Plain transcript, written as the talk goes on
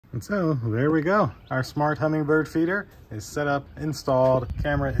And so there we go. Our smart hummingbird feeder is set up, installed,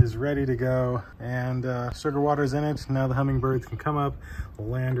 camera is ready to go, and sugar water's in it. Now the hummingbirds can come up,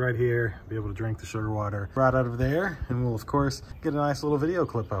 land right here, be able to drink the sugar water right out of there, and we'll of course get a nice little video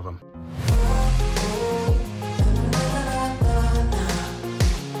clip of them.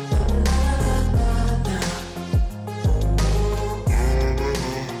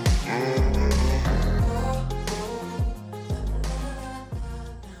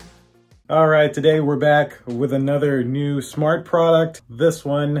 All right, today we're back with another new smart product. This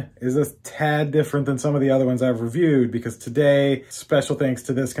one is a tad different than some of the other ones I've reviewed because today, special thanks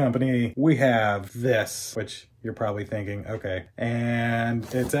to this company, we have this, which you're probably thinking, okay. And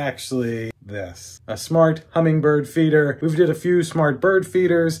it's actually this, a smart hummingbird feeder. We've did a few smart bird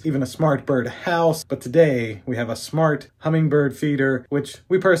feeders, even a smart bird house, but today we have a smart hummingbird feeder, which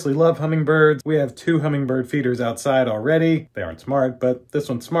we personally love hummingbirds. We have 2 hummingbird feeders outside already. They aren't smart, but this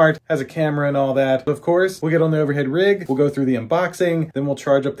one's smart, has a camera and all that. Of course, we'll get on the overhead rig, we'll go through the unboxing, then we'll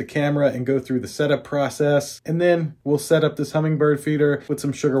charge up the camera and go through the setup process, and then we'll set up this hummingbird feeder with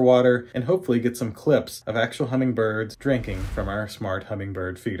some sugar water and hopefully get some clips of actual hummingbirds drinking from our smart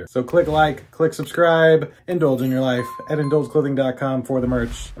hummingbird feeder. So click like, click subscribe, indulge in your life at indulgeclothing.com for the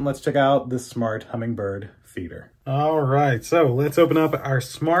merch, and let's check out this smart hummingbird feeder. All right, so let's open up our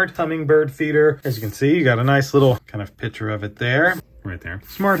smart hummingbird feeder. As you can see, you got a nice little kind of picture of it there, right there.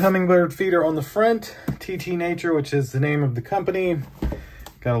 Smart hummingbird feeder on the front, TT Nature, which is the name of the company.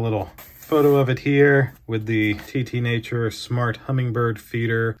 Got a little photo of it here with the TT Nature smart hummingbird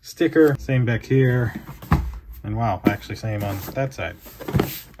feeder sticker. Same back here. And wow, actually same on that side.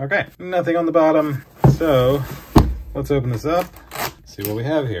 Okay, nothing on the bottom. So let's open this up, see what we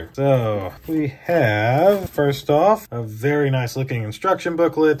have here. So we have, first off, a very nice looking instruction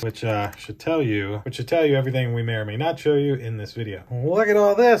booklet, which should tell you everything we may or may not show you in this video. Look at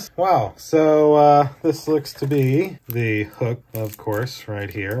all this. Wow. So this looks to be the hook, of course,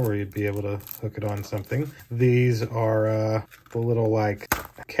 right here, where you'd be able to hook it on something. These are the little like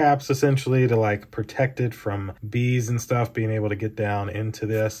caps essentially to like protect it from bees and stuff being able to get down into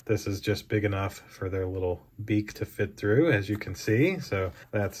this. This is just big enough for their little beak to fit through, as you can see. So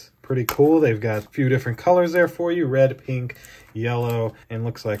that's pretty cool. They've got a few different colors there for you, red, pink, yellow, and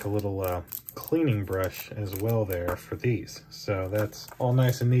looks like a little cleaning brush as well there for these. So that's all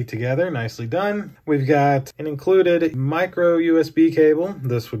nice and neat together, nicely done. We've got an included micro USB cable.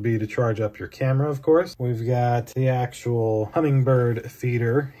 This would be to charge up your camera, of course. We've got the actual hummingbird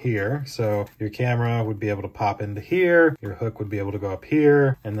feeder here. So your camera would be able to pop into here, your hook would be able to go up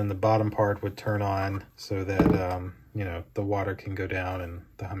here, and then the bottom part would turn on so that you know, the water can go down and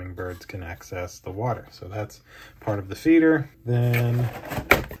the hummingbirds can access the water. So that's part of the feeder. Then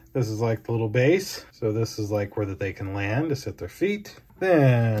this is like the little base. So this is like where that they can land to sit their feet.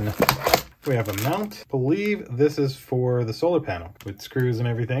 Then we have a mount. I believe this is for the solar panel with screws and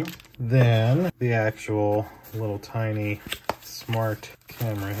everything. Then the actual little tiny smart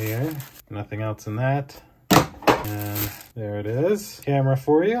camera here. Nothing else in that. And there it is, camera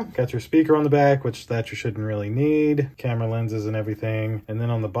for you. Got your speaker on the back, which that you shouldn't really need. Camera lenses and everything. And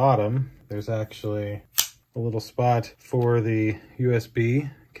then on the bottom, there's actually a little spot for the USB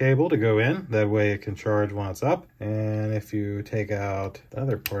cable to go in. That way it can charge when it's up. And if you take out the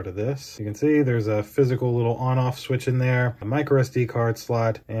other part of this, you can see there's a physical little on-off switch in there, a micro SD card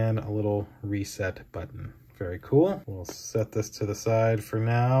slot, and a little reset button. Very cool. We'll set this to the side for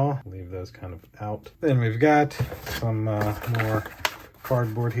now. Leave those kind of out. Then we've got some more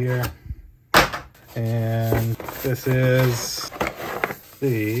cardboard here. And this is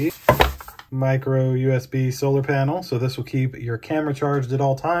the micro USB solar panel. So this will keep your camera charged at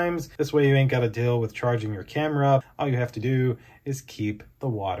all times. This way you ain't got to deal with charging your camera up. All you have to do is keep the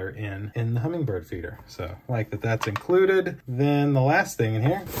water in the hummingbird feeder. So like that's included. Then the last thing in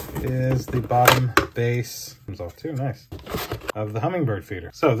here is the bottom base, comes off too, nice, of the hummingbird feeder.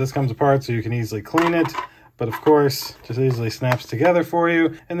 So this comes apart so you can easily clean it. But of course, just easily snaps together for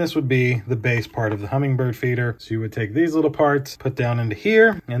you. And this would be the base part of the hummingbird feeder. So you would take these little parts, put down into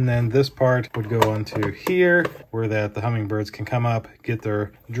here, and then this part would go onto here, where that the hummingbirds can come up, get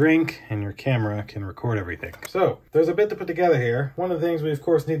their drink, and your camera can record everything. So there's a bit to put together here. One of the things we of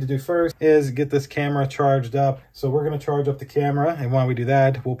course need to do first is get this camera charged up. So we're gonna charge up the camera, and while we do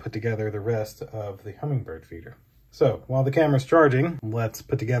that, we'll put together the rest of the hummingbird feeder. So while the camera's charging, let's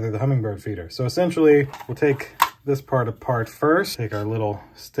put together the hummingbird feeder. So essentially, we'll take this part apart first, take our little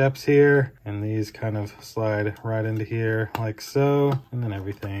steps here, and these kind of slide right into here like so, and then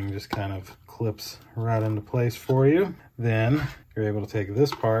everything just kind of clips right into place for you. Then you're able to take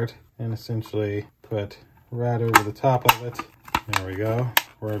this part and essentially put right over the top of it. There we go.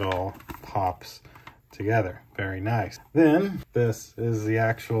 where it all pops together. Very nice. Then this is the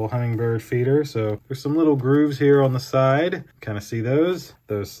actual Hummingbird feeder. So there's some little grooves here on the side. Kind of see those.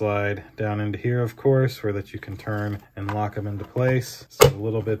 Those slide down into here, of course, where that you can turn and lock them into place. So a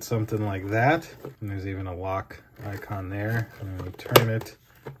little bit something like that. And there's even a lock icon there. And you turn it,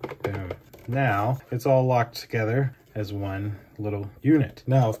 boom. Now it's all locked together as one little unit.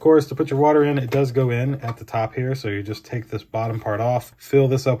 Now, of course, to put your water in, it does go in at the top here. So you just take this bottom part off, fill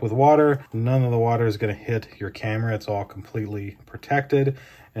this up with water. None of the water is going to hit your camera. It's all completely protected.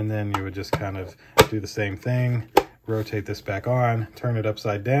 And then you would just kind of do the same thing. Rotate this back on, turn it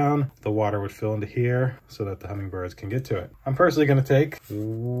upside down. The water would fill into here so that the hummingbirds can get to it. I'm personally going to take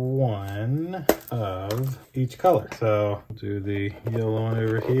one of each color. So I'll do the yellow one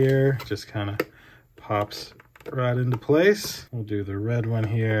over here. Just kind of pops right into place. We'll do the red one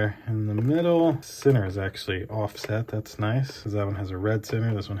here in the middle. Center is actually offset. That's nice because that one has a red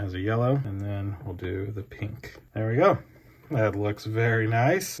center. This one has a yellow. And then we'll do the pink. There we go. That looks very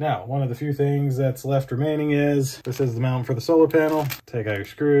nice. Now, one of the few things that's left remaining is, this is the mount for the solar panel. Take out your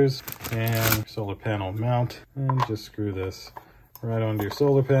screws and your solar panel mount and just screw this right onto your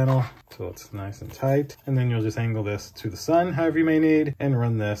solar panel until it's nice and tight. And then you'll just angle this to the sun, however you may need, and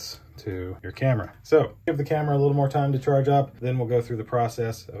run this to your camera. So give the camera a little more time to charge up, then we'll go through the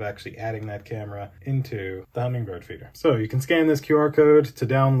process of actually adding that camera into the Hummingbird feeder. So you can scan this QR code to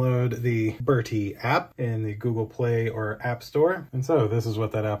download the Bertie app in the Google Play or App Store. And so this is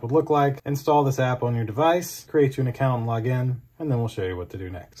what that app would look like. Install this app on your device, create you an account and log in, and then we'll show you what to do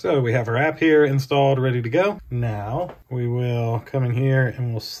next. So we have our app here installed, ready to go. Now we will come in here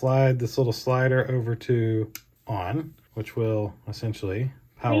and we'll slide this little slider over to on, which will essentially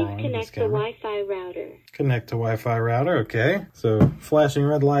power on this camera. Connect to Wi-Fi router. Connect to Wi-Fi router, okay. So flashing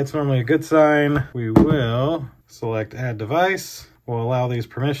red light's normally a good sign. We will select add device. We'll allow these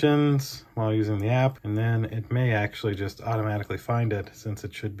permissions while using the app, and then it may actually just automatically find it since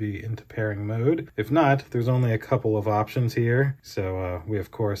it should be into pairing mode. If not, there's only a couple of options here. So we, of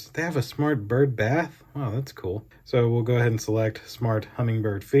course, they have a smart bird bath. Oh, that's cool. So we'll go ahead and select Smart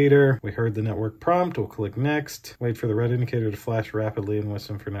Hummingbird Feeder. We heard the network prompt. We'll click Next. Wait for the red indicator to flash rapidly and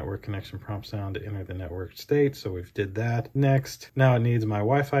listen for network connection prompt sound to enter the network state. So we've did that. Next. Now it needs my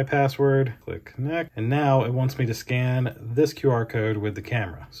Wi-Fi password. Click Connect. And now it wants me to scan this QR code with the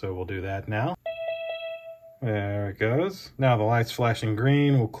camera. So we'll do that now. There it goes. Now the light's flashing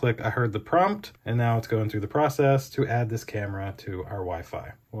green. We'll click I heard the prompt, and now it's going through the process to add this camera to our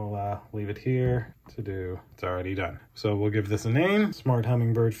Wi-Fi. We'll leave it here to do. It's already done. So we'll give this a name, Smart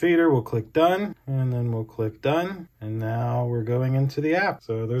Hummingbird Feeder. We'll click done, and then we'll click done. And now we're going into the app.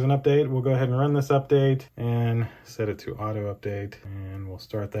 So there's an update. We'll go ahead and run this update and set it to auto update. And we'll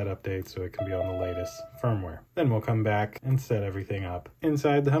start that update so it can be on the latest firmware. Then we'll come back and set everything up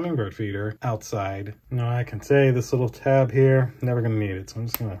inside the Hummingbird Feeder outside. Now I can say this little tab here, never gonna need it. So I'm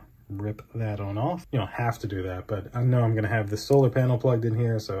just gonna rip that on off. You don't have to do that, but I know I'm gonna have this solar panel plugged in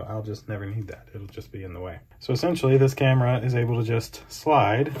here, so I'll just never need that. It'll just be in the way. So essentially this camera is able to just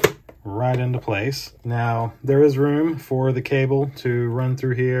slide right into place. Now there is room for the cable to run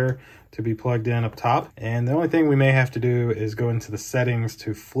through here to be plugged in up top. And the only thing we may have to do is go into the settings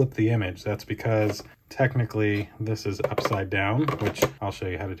to flip the image. That's because technically this is upside down, which I'll show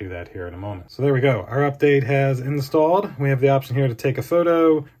you how to do that here in a moment. So there we go. Our update has installed. We have the option here to take a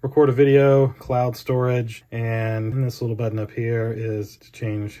photo, record a video, cloud storage, and this little button up here is to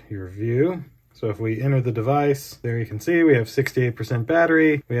change your view. So if we enter the device, there you can see we have 68%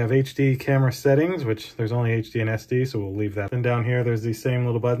 battery. We have HD camera settings, which there's only HD and SD, so we'll leave that. Then down here, there's these same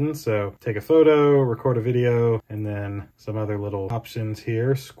little buttons. So take a photo, record a video, and then some other little options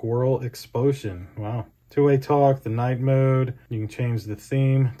here. Squirrel explosion. Wow. Two-way talk, the night mode. You can change the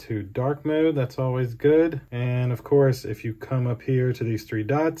theme to dark mode. That's always good. And of course, if you come up here to these three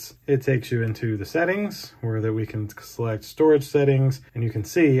dots, it takes you into the settings where that we can select storage settings. And you can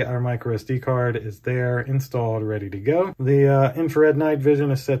see our micro SD card is there, installed, ready to go. The infrared night vision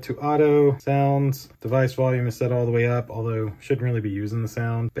is set to auto. Sounds, device volume is set all the way up, although shouldn't really be using the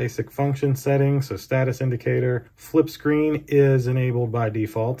sound. Basic function settings, so status indicator. Flip screen is enabled by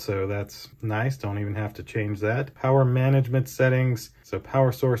default, so that's nice. Don't even have to change that. Power management settings, so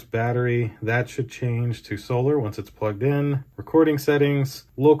power source battery, that should change to solar once it's plugged in. Recording settings,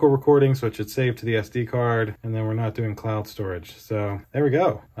 local recording, so it should save to the SD card, and then we're not doing cloud storage. So there we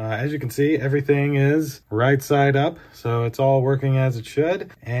go. As you can see, everything is right side up, so it's all working as it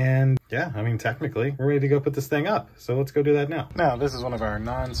should. And yeah, I mean, technically, we're ready to go put this thing up. So let's go do that now. Now, this is one of our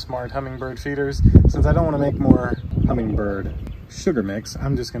non-smart hummingbird feeders. Since I don't want to make more hummingbird sugar mix,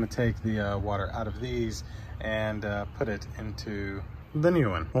 I'm just going to take the water out of these and put it into the new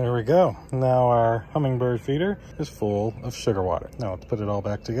one. There we go. Now our hummingbird feeder is full of sugar water. Now let's put it all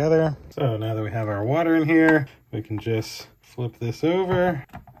back together. So now that we have our water in here, we can just flip this over.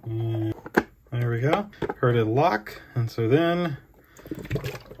 And there we go. Heard it lock. And so then,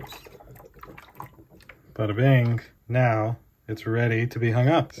 bada bing, now it's ready to be hung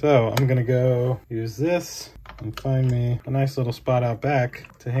up. So I'm gonna go use this and find me a nice little spot out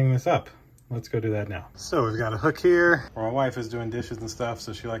back to hang this up. Let's go do that now. So we've got a hook here. My wife is doing dishes and stuff,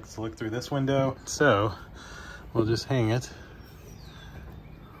 so she likes to look through this window. So we'll just hang it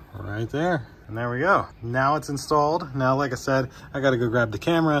right there. And there we go. Now it's installed. Now, like I said, I gotta go grab the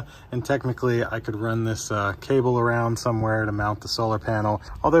camera, and technically I could run this cable around somewhere to mount the solar panel.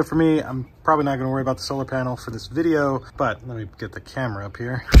 Although for me, I'm probably not gonna worry about the solar panel for this video, but let me get the camera up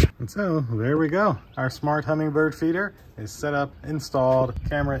here. And so there we go. Our smart hummingbird feeder is set up, installed,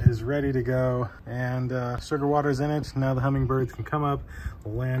 camera is ready to go, and sugar water's in it. Now the hummingbirds can come up,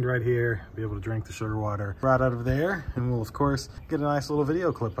 land right here, be able to drink the sugar water right out of there, and we'll of course get a nice little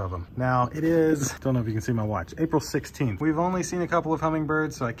video clip of them. Now it is, don't know if you can see my watch, April 16th. We've only seen a couple of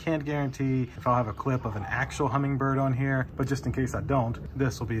hummingbirds, so I can't guarantee if I'll have a clip of an actual hummingbird on here, but just in case I don't,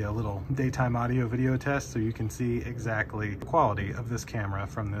 this will be a little daytime audio video test so you can see exactly the quality of this camera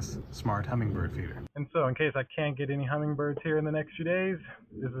from this smart hummingbird feeder. And so in case I can't get any hummingbirds here in the next few days,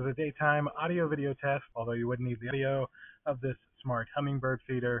 this is a daytime audio video test, although you wouldn't need the audio of this smart hummingbird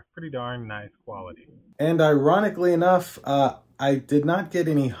feeder. Pretty darn nice quality. And ironically enough, I did not get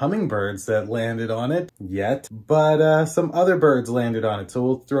any hummingbirds that landed on it yet, but some other birds landed on it. So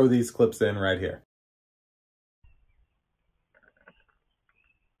we'll throw these clips in right here.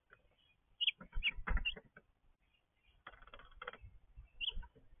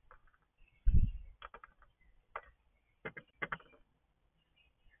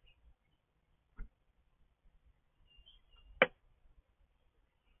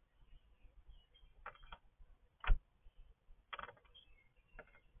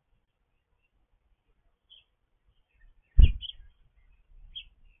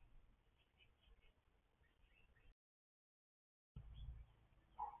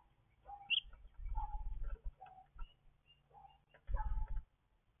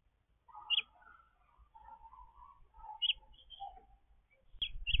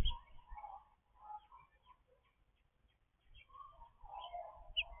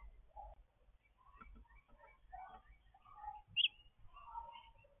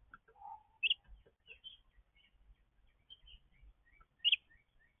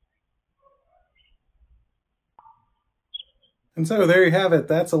 And so there you have it.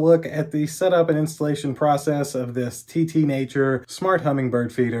 That's a look at the setup and installation process of this TT Nature Smart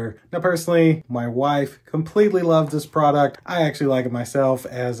Hummingbird Feeder. Now personally, my wife completely loved this product. I actually like it myself,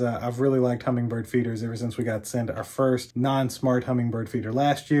 as I've really liked hummingbird feeders ever since we got sent our first non-smart hummingbird feeder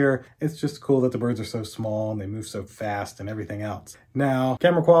last year. It's just cool that the birds are so small and they move so fast and everything else. Now,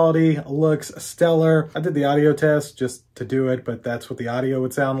 camera quality looks stellar. I did the audio test just to do it, but that's what the audio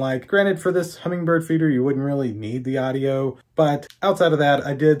would sound like. Granted, for this hummingbird feeder, you wouldn't really need the audio, but outside of that,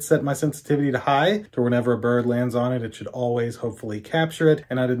 I did set my sensitivity to high, to whenever a bird lands on it, it should always hopefully capture it.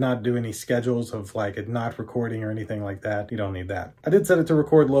 And I did not do any schedules of like it not recording or anything like that. You don't need that. I did set it to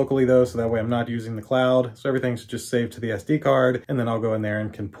record locally though, so that way I'm not using the cloud. So everything should just save to the SD card, and then I'll go in there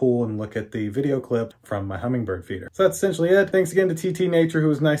and can pull and look at the video clip from my hummingbird feeder. So that's essentially it. Thanks again to TT Nature, who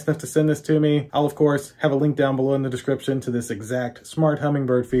was nice enough to send this to me. I'll of course have a link down below in the description to this exact smart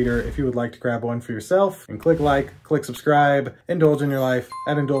hummingbird feeder if you would like to grab one for yourself. And click like, click subscribe, indulge in your life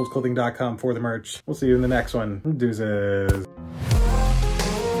at indulgeclothing.com for the merch. We'll see you in the next one. Deuces.